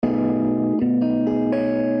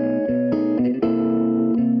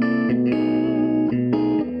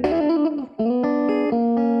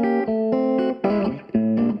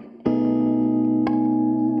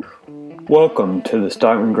Welcome to the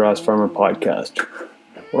Stockman Grass Farmer Podcast,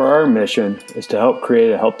 where our mission is to help create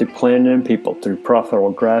a healthy planet and people through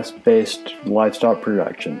profitable grass-based livestock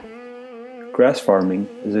production. Grass farming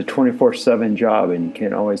is a 24/7 job and you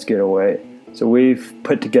can't always get away, so we've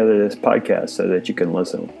put together this podcast so that you can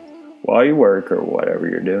listen while you work or whatever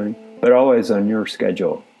you're doing, but always on your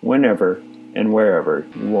schedule, whenever and wherever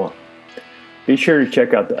you want. Be sure to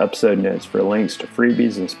check out the episode notes for links to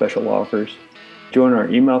freebies and special offers. Join our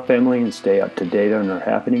email family and stay up to date on our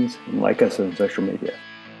happenings, and like us on social media.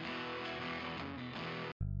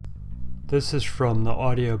 This is from the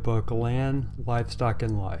audiobook Land, Livestock,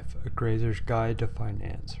 and Life, A Grazer's Guide to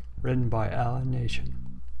Finance, written by Allan.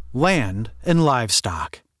 Land and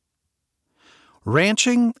Livestock.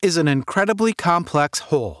 Ranching is an incredibly complex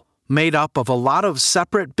whole, made up of a lot of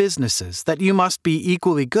separate businesses that you must be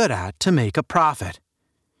equally good at to make a profit.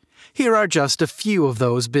 Here are just a few of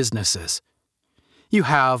those businesses. You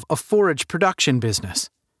have a forage production business.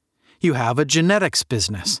 You have a genetics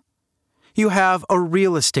business. You have a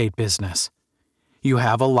real estate business. You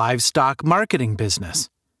have a livestock marketing business.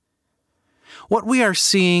 What we are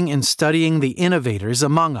seeing in studying the innovators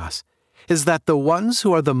among us is that the ones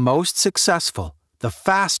who are the most successful, the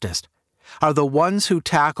fastest, are the ones who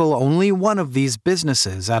tackle only one of these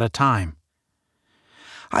businesses at a time.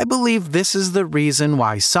 I believe this is the reason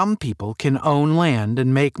why some people can own land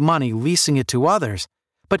and make money leasing it to others,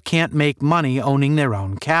 but can't make money owning their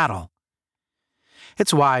own cattle.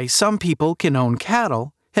 It's why some people can own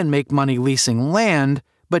cattle and make money leasing land,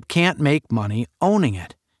 but can't make money owning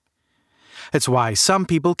it. It's why some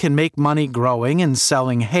people can make money growing and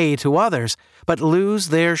selling hay to others, but lose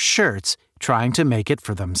their shirts trying to make it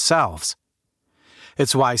for themselves.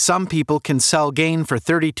 It's why some people can sell grain for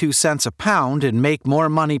 32 cents a pound and make more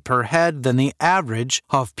money per head than the average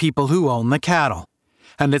of people who own the cattle.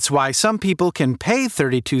 And it's why some people can pay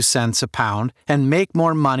 32 cents a pound and make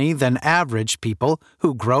more money than average people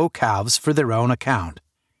who grow calves for their own account.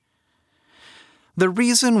 The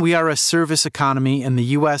reason we are a service economy in the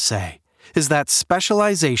USA is that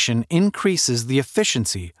specialization increases the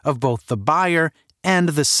efficiency of both the buyer and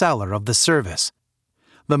the seller of the service.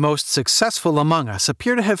 The most successful among us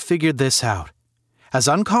appear to have figured this out. As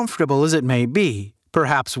uncomfortable as it may be,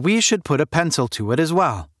 perhaps we should put a pencil to it as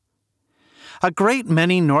well. A great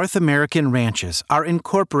many North American ranches are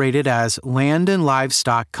incorporated as land and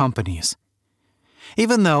livestock companies.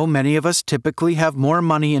 Even though many of us typically have more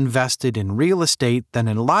money invested in real estate than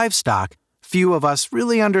in livestock, few of us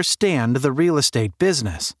really understand the real estate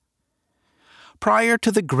business. Prior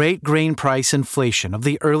to the great grain price inflation of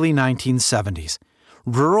the early 1970s,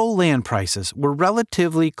 rural land prices were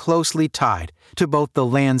relatively closely tied to both the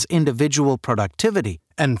land's individual productivity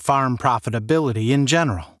and farm profitability in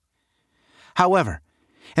general. However,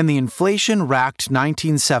 in the inflation-racked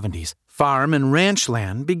 1970s, farm and ranch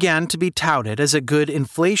land began to be touted as a good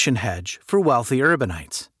inflation hedge for wealthy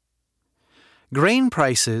urbanites. Grain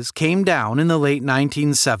prices came down in the late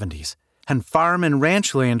 1970s, and farm and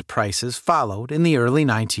ranch land prices followed in the early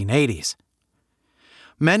 1980s.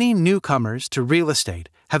 Many newcomers to real estate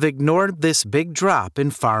have ignored this big drop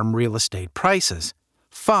in farm real estate prices.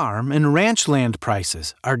 Farm and ranch land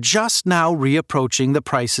prices are just now reapproaching the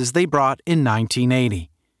prices they brought in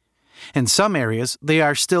 1980. In some areas, they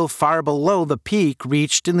are still far below the peak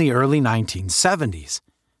reached in the early 1970s.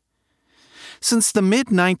 Since the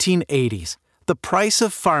mid-1980s, the price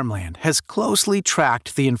of farmland has closely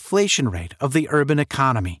tracked the inflation rate of the urban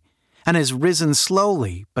economy and has risen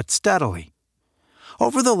slowly but steadily.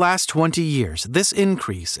 Over the last 20 years, this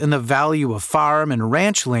increase in the value of farm and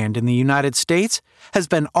ranch land in the United States has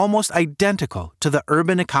been almost identical to the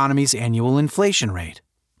urban economy's annual inflation rate.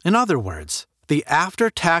 In other words, the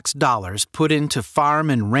after-tax dollars put into farm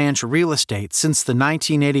and ranch real estate since the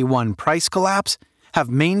 1981 price collapse have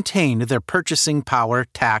maintained their purchasing power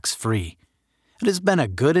tax-free. It has been a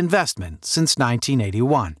good investment since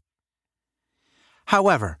 1981.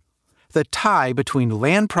 However, the tie between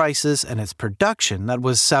land prices and its production that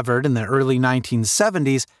was severed in the early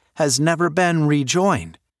 1970s has never been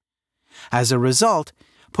rejoined. As a result,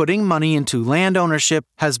 putting money into land ownership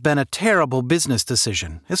has been a terrible business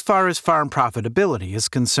decision as far as farm profitability is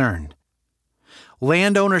concerned.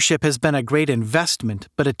 Land ownership has been a great investment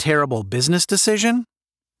but a terrible business decision?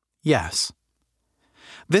 Yes.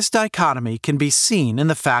 This dichotomy can be seen in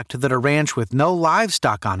the fact that a ranch with no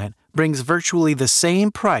livestock on it brings virtually the same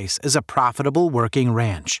price as a profitable working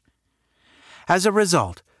ranch. As a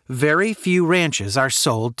result, very few ranches are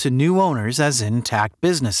sold to new owners as intact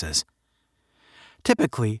businesses.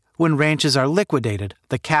 Typically, when ranches are liquidated,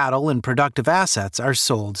 the cattle and productive assets are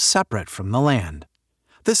sold separate from the land.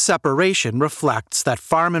 This separation reflects that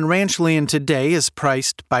farm and ranch land today is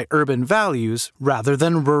priced by urban values rather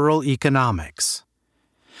than rural economics.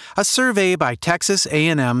 A survey by Texas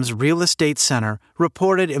A&M's Real Estate Center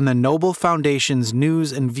reported in the Noble Foundation's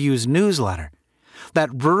News and Views newsletter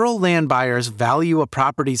that rural land buyers value a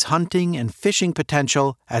property's hunting and fishing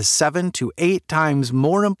potential as 7 to 8 times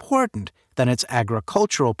more important than its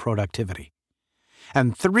agricultural productivity,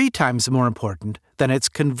 and 3 times more important than its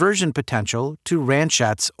conversion potential to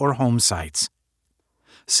ranchettes or home sites.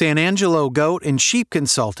 San Angelo goat and sheep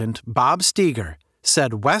consultant Bob Steger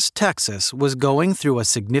said West Texas was going through a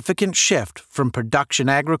significant shift from production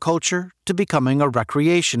agriculture to becoming a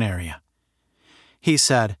recreation area. He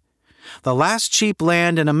said, "The last cheap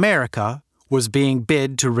land in America was being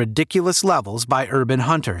bid to ridiculous levels by urban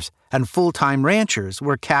hunters, and full-time ranchers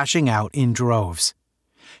were cashing out in droves."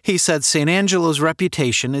 He said San Angelo's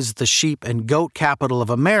reputation as the sheep and goat capital of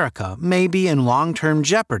America may be in long-term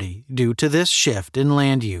jeopardy due to this shift in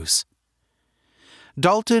land use.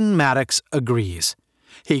 Dalton Maddox agrees.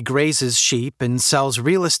 He grazes sheep and sells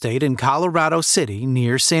real estate in Colorado City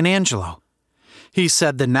near San Angelo. He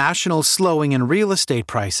said the national slowing in real estate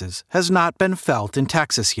prices has not been felt in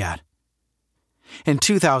Texas yet. In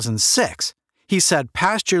 2006, he said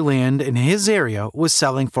pasture land in his area was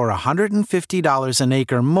selling for $150 an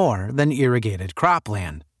acre more than irrigated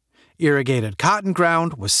cropland. Irrigated cotton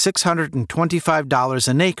ground was $625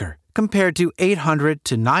 an acre compared to $800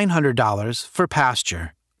 to $900 for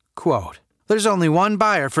pasture. Quote, "There's only one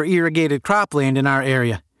buyer for irrigated cropland in our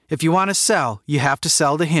area. If you want to sell, you have to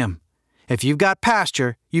sell to him. If you've got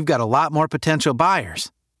pasture, you've got a lot more potential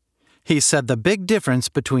buyers." He said the big difference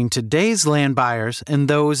between today's land buyers and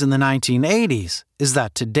those in the 1980s is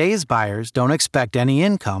that today's buyers don't expect any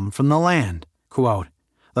income from the land. Quote,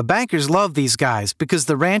 "The bankers love these guys because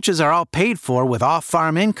the ranches are all paid for with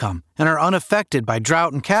off-farm income and are unaffected by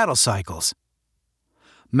drought and cattle cycles."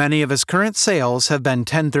 Many of his current sales have been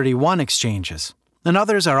 1031 exchanges, and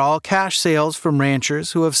others are all cash sales from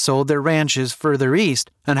ranchers who have sold their ranches further east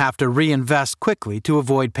and have to reinvest quickly to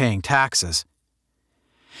avoid paying taxes.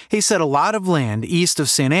 He said a lot of land east of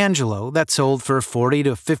San Angelo that sold for $40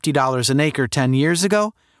 to $50 an acre 10 years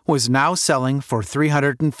ago was now selling for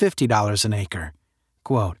 $350 an acre.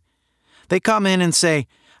 Quote, "They come in and say,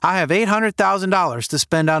 'I have $800,000 to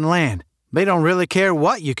spend on land.' They don't really care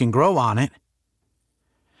what you can grow on it."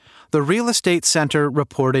 The Real Estate Center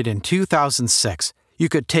reported in 2006 you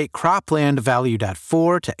could take cropland valued at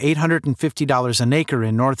 $400 to $850 an acre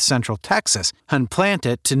in north-central Texas and plant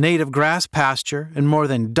it to native grass pasture and more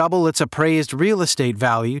than double its appraised real estate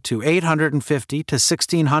value to $850 to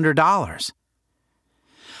 $1,600.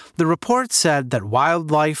 The report said that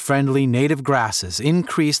wildlife-friendly native grasses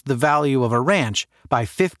increased the value of a ranch by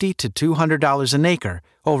 $50 to $200 an acre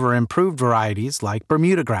over improved varieties like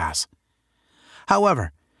Bermuda grass.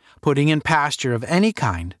 However, putting in pasture of any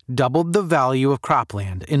kind doubled the value of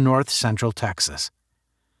cropland in north-central Texas.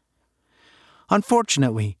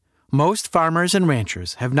 Unfortunately, most farmers and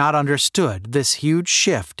ranchers have not understood this huge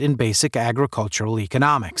shift in basic agricultural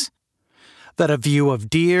economics. That a view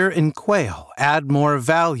of deer and quail add more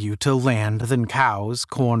value to land than cows,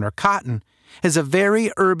 corn, or cotton is a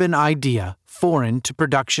very urban idea foreign to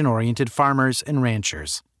production-oriented farmers and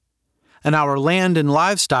ranchers. In our land and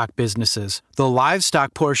livestock businesses, the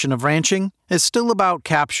livestock portion of ranching is still about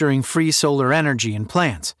capturing free solar energy in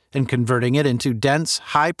plants and converting it into dense,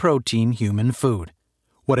 high-protein human food.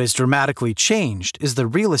 What has dramatically changed is the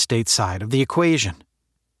real estate side of the equation.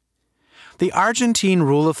 The Argentine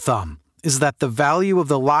rule of thumb is that the value of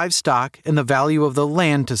the livestock and the value of the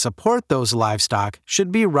land to support those livestock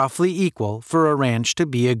should be roughly equal for a ranch to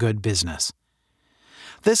be a good business.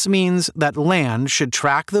 This means that land should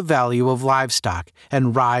track the value of livestock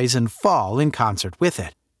and rise and fall in concert with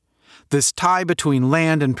it. This tie between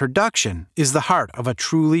land and production is the heart of a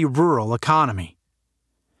truly rural economy.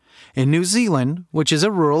 In New Zealand, which is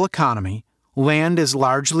a rural economy, land is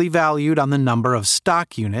largely valued on the number of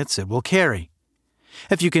stock units it will carry.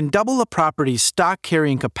 If you can double a property's stock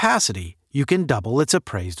carrying capacity, you can double its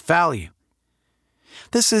appraised value.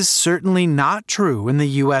 This is certainly not true in the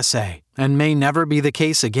USA and may never be the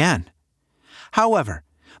case again. However,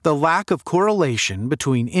 the lack of correlation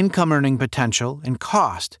between income earning potential and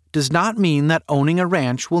cost does not mean that owning a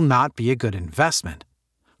ranch will not be a good investment.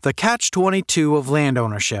 The catch-22 of land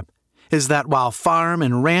ownership is that while farm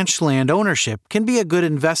and ranch land ownership can be a good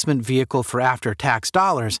investment vehicle for after-tax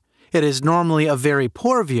dollars, it is normally a very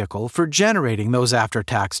poor vehicle for generating those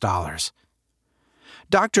after-tax dollars.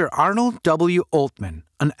 Dr. Arnold W. Oltman,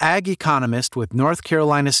 an ag economist with North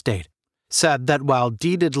Carolina State, said that while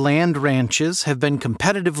deeded land ranches have been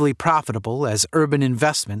competitively profitable as urban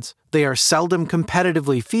investments, they are seldom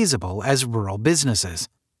competitively feasible as rural businesses.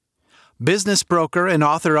 Business broker and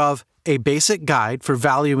author of A Basic Guide for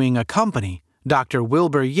Valuing a Company, Dr.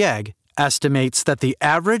 Wilbur Yegg, estimates that the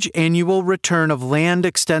average annual return of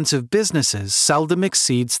land-extensive businesses seldom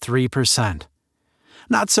exceeds 3%.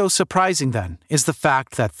 Not so surprising, then, is the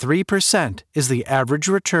fact that 3% is the average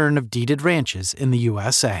return of deeded ranches in the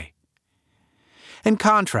USA. In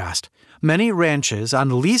contrast, many ranches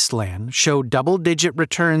on leased land show double-digit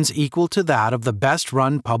returns equal to that of the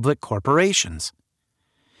best-run public corporations.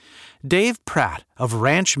 Dave Pratt of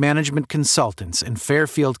Ranch Management Consultants in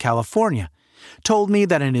Fairfield, California, told me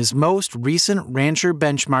that in his most recent Rancher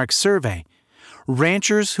Benchmark survey,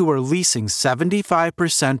 ranchers who were leasing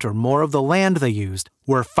 75% or more of the land they used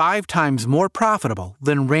were 5 times more profitable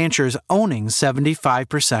than ranchers owning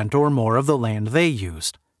 75% or more of the land they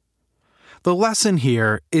used. The lesson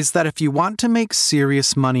here is that if you want to make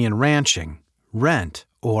serious money in ranching, rent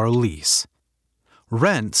or lease.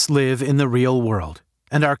 Rents live in the real world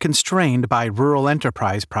and are constrained by rural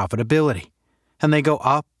enterprise profitability, and they go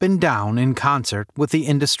up and down in concert with the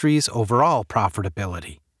industry's overall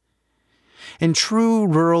profitability. In true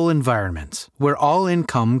rural environments, where all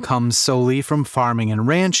income comes solely from farming and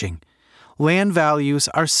ranching, land values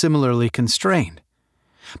are similarly constrained.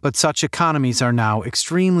 But such economies are now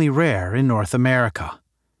extremely rare in North America.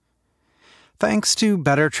 Thanks to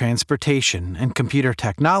better transportation and computer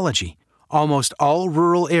technology, almost all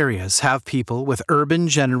rural areas have people with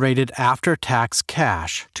urban-generated after-tax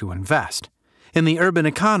cash to invest. In the urban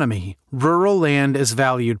economy, rural land is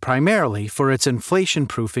valued primarily for its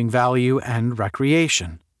inflation-proofing value and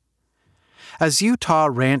recreation. As Utah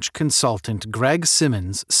ranch consultant Greg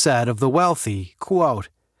Simmons said of the wealthy, quote,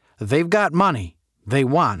 "They've got money. They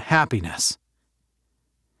want happiness."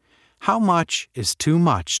 How much is too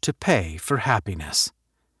much to pay for happiness?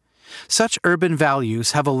 Such urban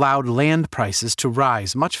values have allowed land prices to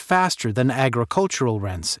rise much faster than agricultural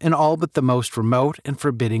rents in all but the most remote and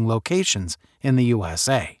forbidding locations in the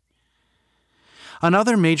USA.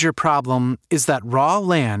 Another major problem is that raw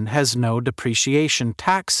land has no depreciation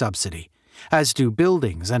tax subsidy, as do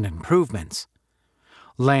buildings and improvements.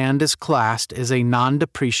 Land is classed as a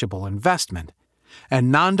non-depreciable investment,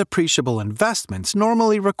 and non-depreciable investments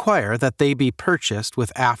normally require that they be purchased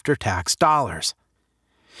with after-tax dollars.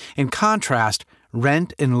 In contrast,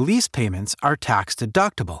 rent and lease payments are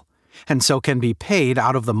tax-deductible, and so can be paid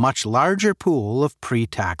out of the much larger pool of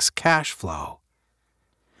pre-tax cash flow.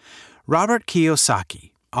 Robert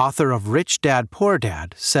Kiyosaki, author of Rich Dad, Poor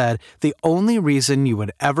Dad, said the only reason you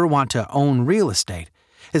would ever want to own real estate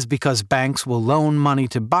is because banks will loan money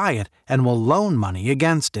to buy it and will loan money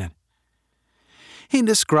against it. He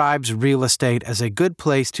describes real estate as a good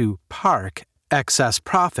place to park excess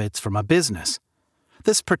profits from a business.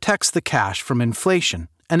 This protects the cash from inflation,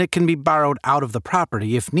 and it can be borrowed out of the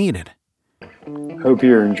property if needed. Hope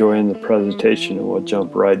you're enjoying the presentation, and we'll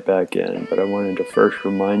jump right back in, but I wanted to first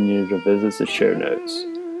remind you to visit the show notes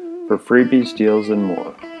for freebies, deals, and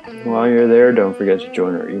more. While you're there, don't forget to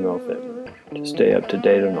join our email family to stay up to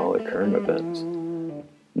date on all the current events.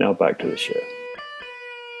 Now back to the show.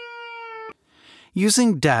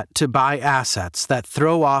 Using debt to buy assets that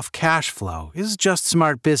throw off cash flow is just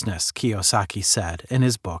smart business, Kiyosaki said in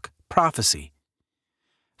his book, Prophecy.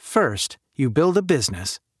 First, you build a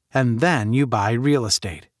business, and then you buy real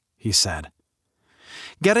estate, he said.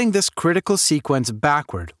 Getting this critical sequence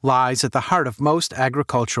backward lies at the heart of most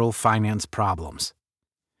agricultural finance problems.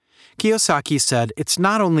 Kiyosaki said it's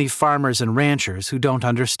not only farmers and ranchers who don't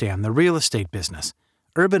understand the real estate business.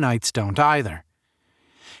 Urbanites don't either.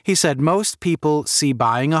 He said most people see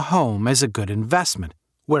buying a home as a good investment,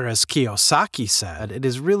 whereas Kiyosaki said it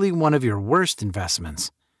is really one of your worst investments.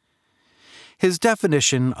 His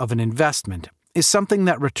definition of an investment is something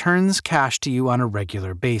that returns cash to you on a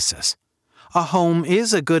regular basis. A home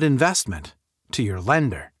is a good investment to your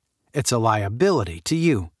lender. It's a liability to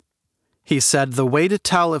you. He said the way to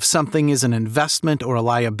tell if something is an investment or a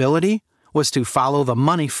liability was to follow the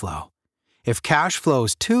money flow. If cash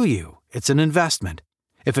flows to you, it's an investment.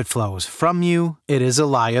 If it flows from you, it is a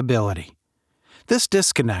liability. This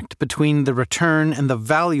disconnect between the return and the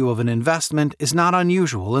value of an investment is not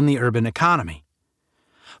unusual in the urban economy.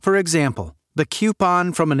 For example, the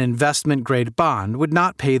coupon from an investment-grade bond would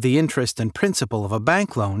not pay the interest and principal of a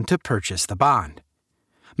bank loan to purchase the bond.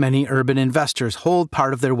 Many urban investors hold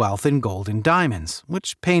part of their wealth in gold and diamonds,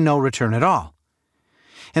 which pay no return at all.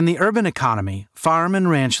 In the urban economy, farm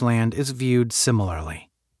and ranch land is viewed similarly.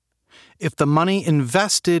 If the money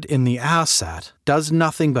invested in the asset does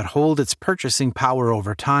nothing but hold its purchasing power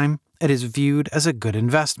over time, it is viewed as a good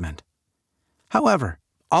investment. However,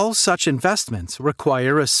 all such investments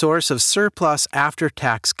require a source of surplus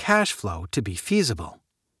after-tax cash flow to be feasible.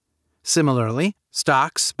 Similarly,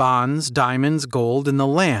 stocks, bonds, diamonds, gold, and the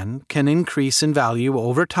land can increase in value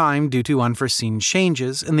over time due to unforeseen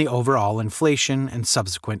changes in the overall inflation and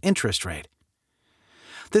subsequent interest rate.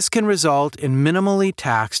 This can result in minimally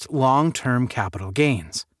taxed long-term capital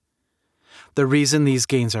gains. The reason these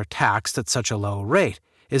gains are taxed at such a low rate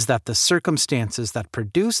is that the circumstances that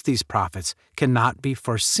produce these profits cannot be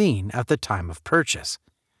foreseen at the time of purchase.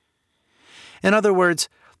 In other words,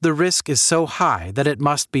 the risk is so high that it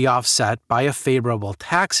must be offset by a favorable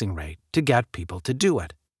taxing rate to get people to do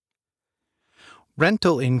it.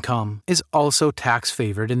 Rental income is also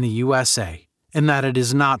tax-favored in the USA in that it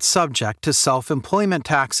is not subject to self-employment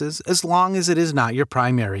taxes as long as it is not your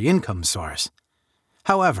primary income source.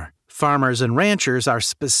 However, farmers and ranchers are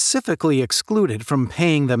specifically excluded from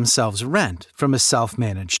paying themselves rent from a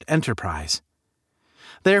self-managed enterprise.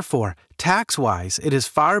 Therefore, tax-wise, it is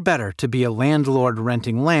far better to be a landlord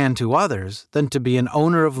renting land to others than to be an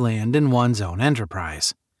owner of land in one's own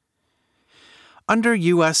enterprise. Under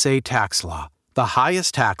USA tax law, the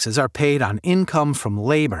highest taxes are paid on income from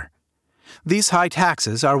labor. These high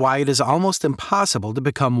taxes are why it is almost impossible to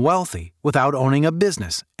become wealthy without owning a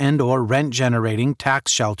business and/or rent-generating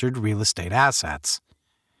tax-sheltered real estate assets.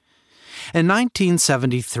 In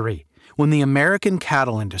 1973, when the American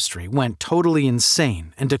cattle industry went totally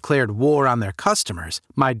insane and declared war on their customers,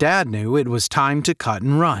 my dad knew it was time to cut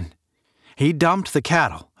and run. He dumped the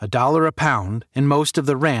cattle, $1 a pound, and most of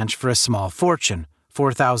the ranch for a small fortune,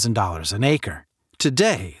 $4,000 an acre.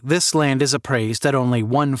 Today, this land is appraised at only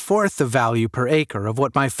 1/4 the value per acre of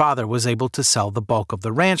what my father was able to sell the bulk of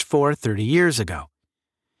the ranch for 30 years ago.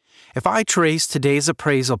 If I trace today's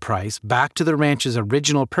appraisal price back to the ranch's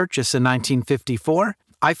original purchase in 1954,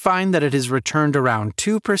 I find that it has returned around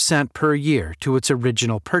 2% per year to its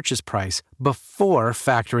original purchase price before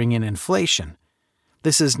factoring in inflation.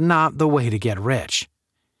 This is not the way to get rich.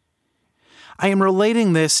 I am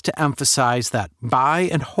relating this to emphasize that buy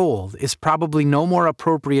and hold is probably no more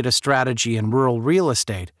appropriate a strategy in rural real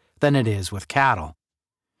estate than it is with cattle.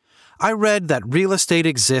 I read that real estate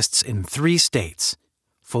exists in 3 states: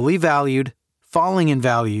 fully valued, falling in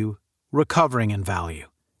value, recovering in value.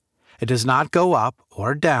 It does not go up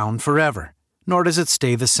or down forever, nor does it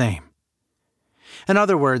stay the same. In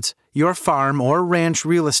other words, your farm or ranch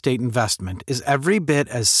real estate investment is every bit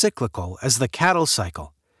as cyclical as the cattle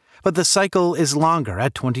cycle, but the cycle is longer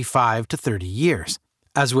at 25 to 30 years.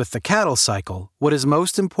 As with the cattle cycle, what is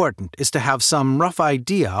most important is to have some rough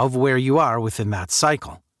idea of where you are within that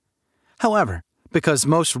cycle. However, because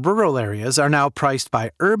most rural areas are now priced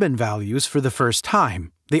by urban values for the first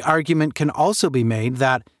time, the argument can also be made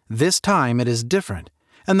that this time it is different,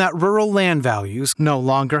 and that rural land values no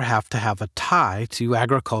longer have to have a tie to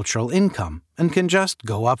agricultural income and can just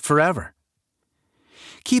go up forever.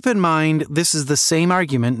 Keep in mind, this is the same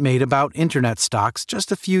argument made about internet stocks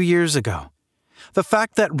just a few years ago. The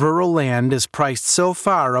fact that rural land is priced so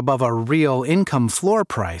far above a real income floor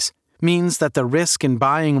price means that the risk in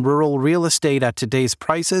buying rural real estate at today's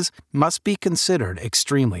prices must be considered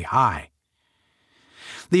extremely high.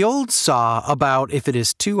 The old saw about if it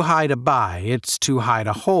is too high to buy, it's too high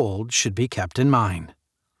to hold should be kept in mind.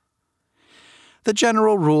 The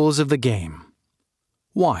general rules of the game.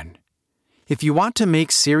 1. If you want to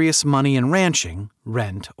make serious money in ranching,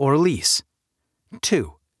 rent or lease.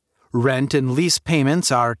 2. Rent and lease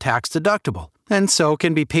payments are tax-deductible, and so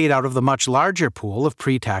can be paid out of the much larger pool of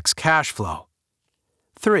pre-tax cash flow.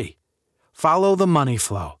 3. Follow the money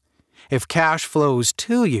flow. If cash flows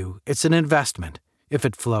to you, it's an investment. If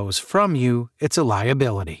it flows from you, it's a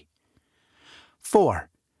liability. 4.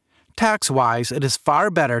 Tax-wise, it is far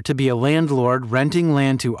better to be a landlord renting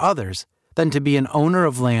land to others than to be an owner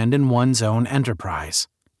of land in one's own enterprise.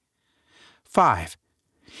 5.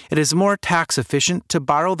 It is more tax efficient to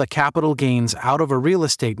borrow the capital gains out of a real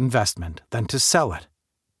estate investment than to sell it.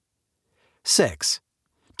 6.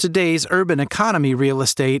 Today's urban economy real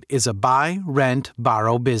estate is a buy, rent,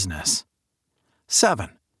 borrow business.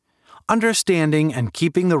 7. Understanding and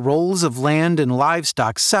keeping the roles of land and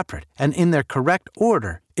livestock separate and in their correct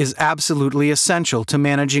order is absolutely essential to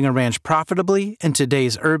managing a ranch profitably in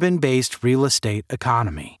today's urban-based real estate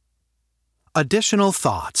economy. Additional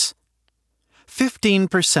thoughts.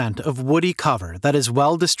 15% of woody cover that is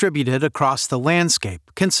well distributed across the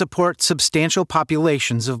landscape can support substantial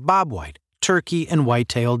populations of bobwhite, turkey, and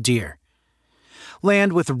white-tailed deer.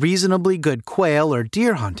 Land with reasonably good quail or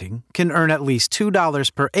deer hunting can earn at least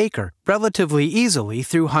 $2 per acre relatively easily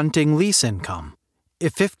through hunting lease income.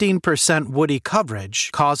 If 15% woody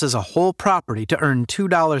coverage causes a whole property to earn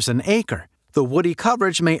 $2 an acre, the woody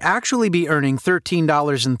coverage may actually be earning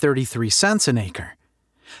 $13.33 an acre.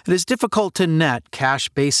 It is difficult to net cash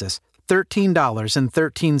basis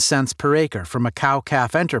 $13.13 per acre from a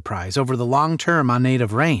cow-calf enterprise over the long term on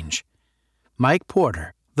native range. Mike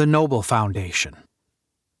Porter, The Noble Foundation.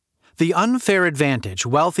 The unfair advantage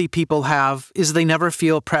wealthy people have is they never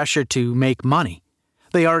feel pressure to make money.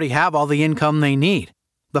 They already have all the income they need.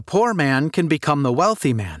 The poor man can become the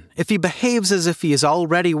wealthy man if he behaves as if he is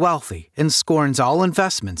already wealthy and scorns all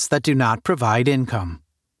investments that do not provide income.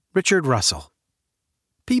 Richard Russell.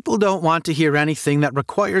 People don't want to hear anything that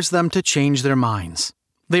requires them to change their minds.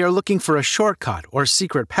 They are looking for a shortcut or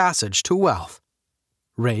secret passage to wealth.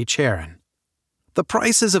 Ray Charon. The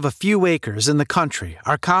prices of a few acres in the country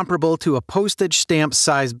are comparable to a postage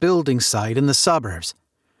stamp-sized building site in the suburbs.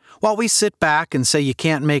 While we sit back and say you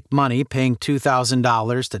can't make money paying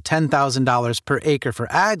 $2,000 to $10,000 per acre for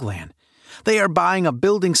ag land, they are buying a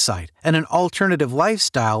building site and an alternative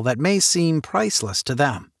lifestyle that may seem priceless to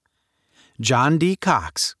them. John D.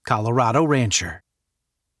 Cox, Colorado rancher.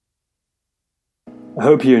 I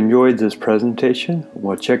hope you enjoyed this presentation.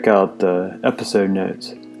 We'll check out the episode notes.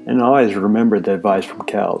 And always remember the advice from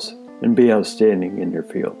cows and be outstanding in your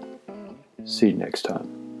field. See you next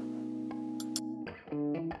time.